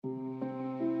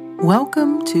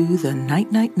Welcome to the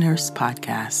Night Night Nurse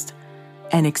Podcast,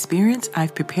 an experience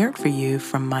I've prepared for you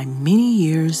from my many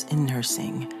years in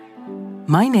nursing.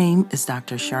 My name is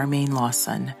Dr. Charmaine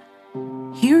Lawson.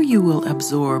 Here you will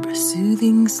absorb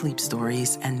soothing sleep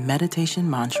stories and meditation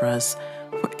mantras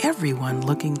for everyone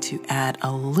looking to add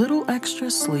a little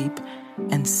extra sleep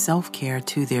and self-care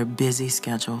to their busy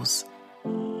schedules.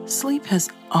 Sleep has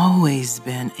always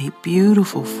been a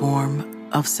beautiful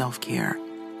form of self-care,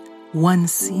 one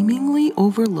seemingly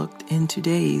overlooked in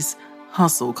today's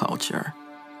hustle culture.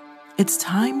 It's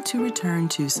time to return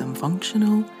to some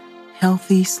functional,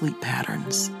 healthy sleep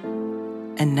patterns.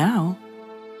 And now,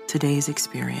 today's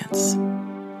experience.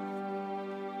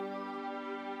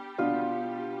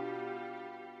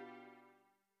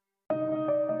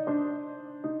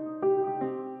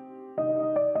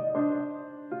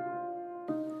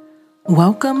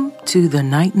 Welcome to the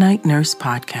Night Night Nurse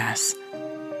Podcast,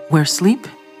 where sleep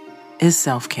is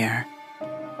self-care.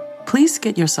 Please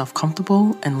get yourself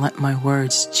comfortable and let my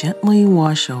words gently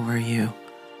wash over you.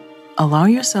 Allow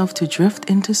yourself to drift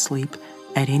into sleep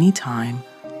at any time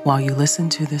while you listen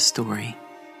to this story.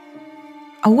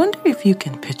 I wonder if you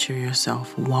can picture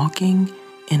yourself walking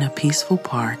in a peaceful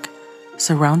park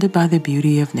surrounded by the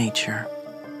beauty of nature.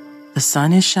 The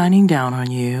sun is shining down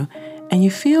on you, and you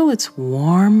feel its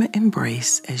warm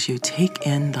embrace as you take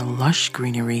in the lush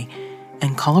greenery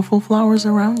and colorful flowers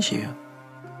around you.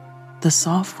 The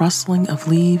soft rustling of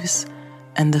leaves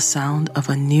and the sound of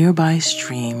a nearby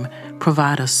stream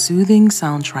provide a soothing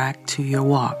soundtrack to your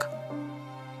walk.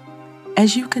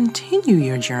 As you continue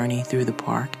your journey through the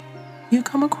park, you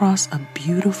come across a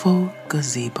beautiful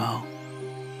gazebo.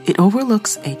 It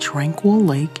overlooks a tranquil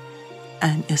lake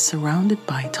and is surrounded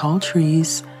by tall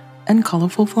trees and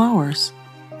colorful flowers.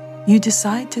 You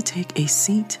decide to take a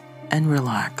seat and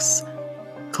relax,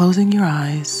 closing your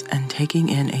eyes and taking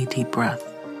in a deep breath.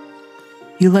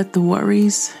 You let the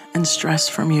worries and stress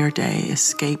from your day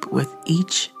escape with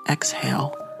each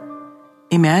exhale,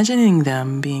 imagining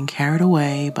them being carried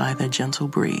away by the gentle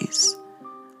breeze.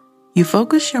 You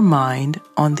focus your mind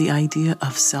on the idea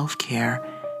of self-care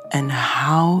and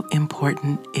how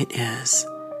important it is,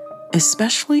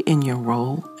 especially in your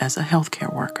role as a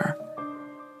healthcare worker.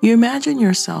 You imagine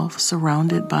yourself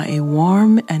surrounded by a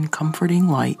warm and comforting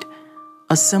light,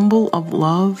 a symbol of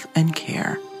love and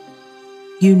care.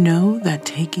 You know that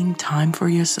taking time for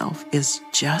yourself is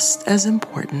just as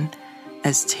important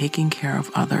as taking care of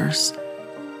others,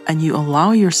 and you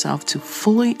allow yourself to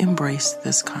fully embrace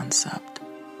this concept.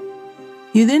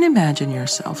 You then imagine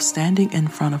yourself standing in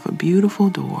front of a beautiful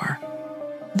door.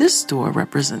 This door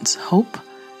represents hope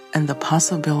and the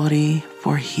possibility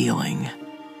for healing.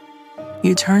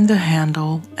 You turn the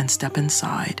handle and step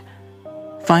inside,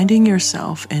 finding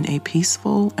yourself in a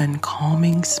peaceful and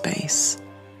calming space.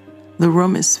 The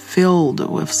room is filled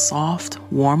with soft,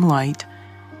 warm light,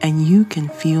 and you can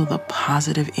feel the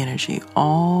positive energy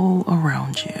all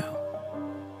around you.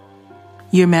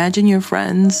 You imagine your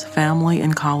friends, family,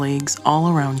 and colleagues all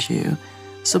around you,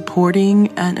 supporting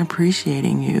and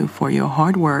appreciating you for your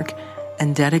hard work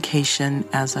and dedication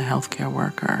as a healthcare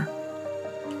worker.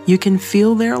 You can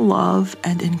feel their love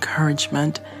and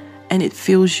encouragement, and it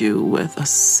fills you with a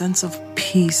sense of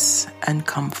peace and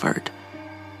comfort.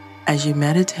 As you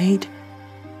meditate,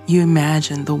 you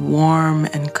imagine the warm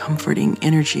and comforting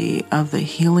energy of the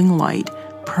healing light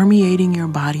permeating your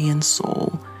body and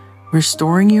soul,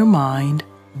 restoring your mind,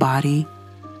 body,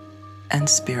 and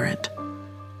spirit.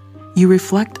 You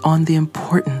reflect on the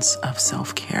importance of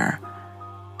self-care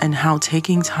and how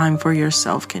taking time for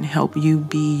yourself can help you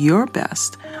be your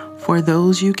best for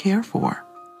those you care for.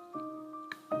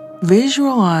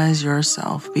 Visualize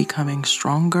yourself becoming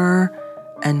stronger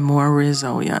and more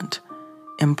resilient,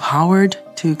 empowered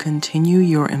to continue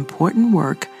your important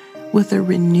work with a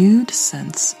renewed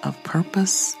sense of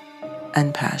purpose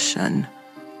and passion.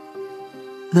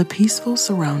 The peaceful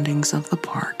surroundings of the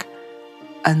park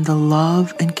and the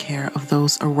love and care of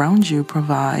those around you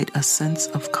provide a sense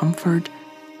of comfort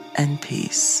and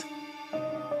peace.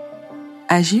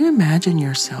 As you imagine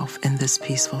yourself in this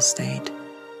peaceful state,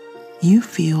 you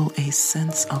feel a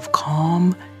sense of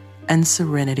calm and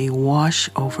serenity wash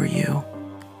over you.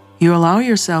 You allow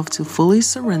yourself to fully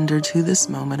surrender to this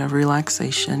moment of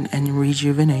relaxation and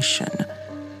rejuvenation.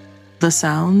 The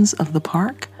sounds of the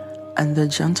park and the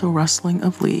gentle rustling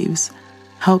of leaves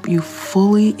help you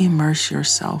fully immerse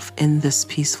yourself in this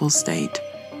peaceful state.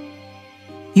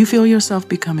 You feel yourself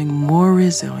becoming more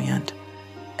resilient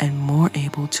and more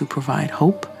able to provide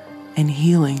hope and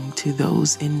healing to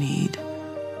those in need.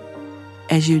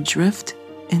 As you drift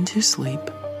into sleep,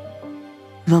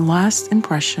 the last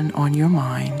impression on your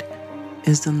mind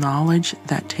is the knowledge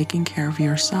that taking care of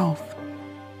yourself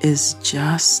is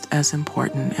just as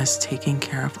important as taking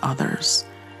care of others,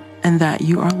 and that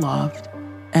you are loved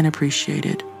and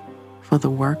appreciated for the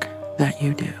work that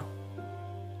you do.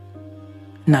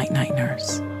 Night, night,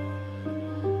 nurse.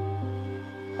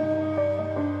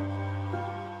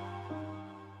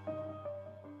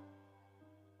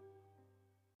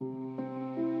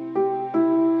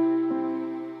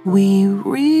 We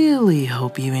really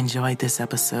hope you enjoyed this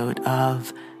episode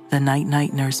of the Night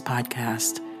Night Nurse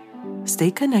podcast. Stay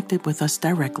connected with us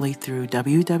directly through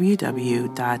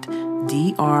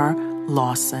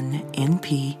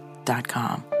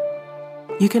www.drlawsonnp.com.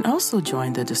 You can also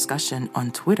join the discussion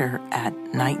on Twitter at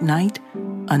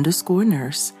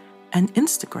nightnight_nurse and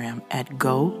Instagram at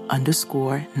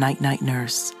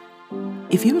go_nightnightnurse.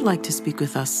 If you would like to speak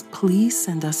with us, please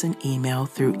send us an email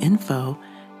through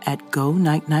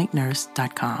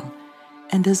info@gonightnightnurse.com.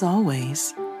 And as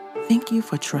always, thank you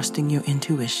for trusting your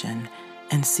intuition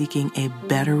and seeking a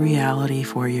better reality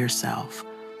for yourself.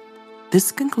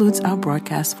 This concludes our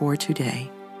broadcast for today.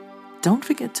 Don't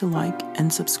forget to like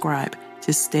and subscribe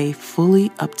to stay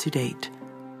fully up to date.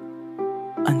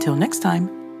 Until next time,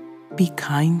 be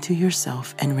kind to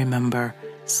yourself and remember,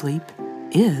 sleep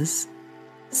is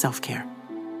self-care.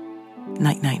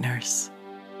 Night, night, nurse.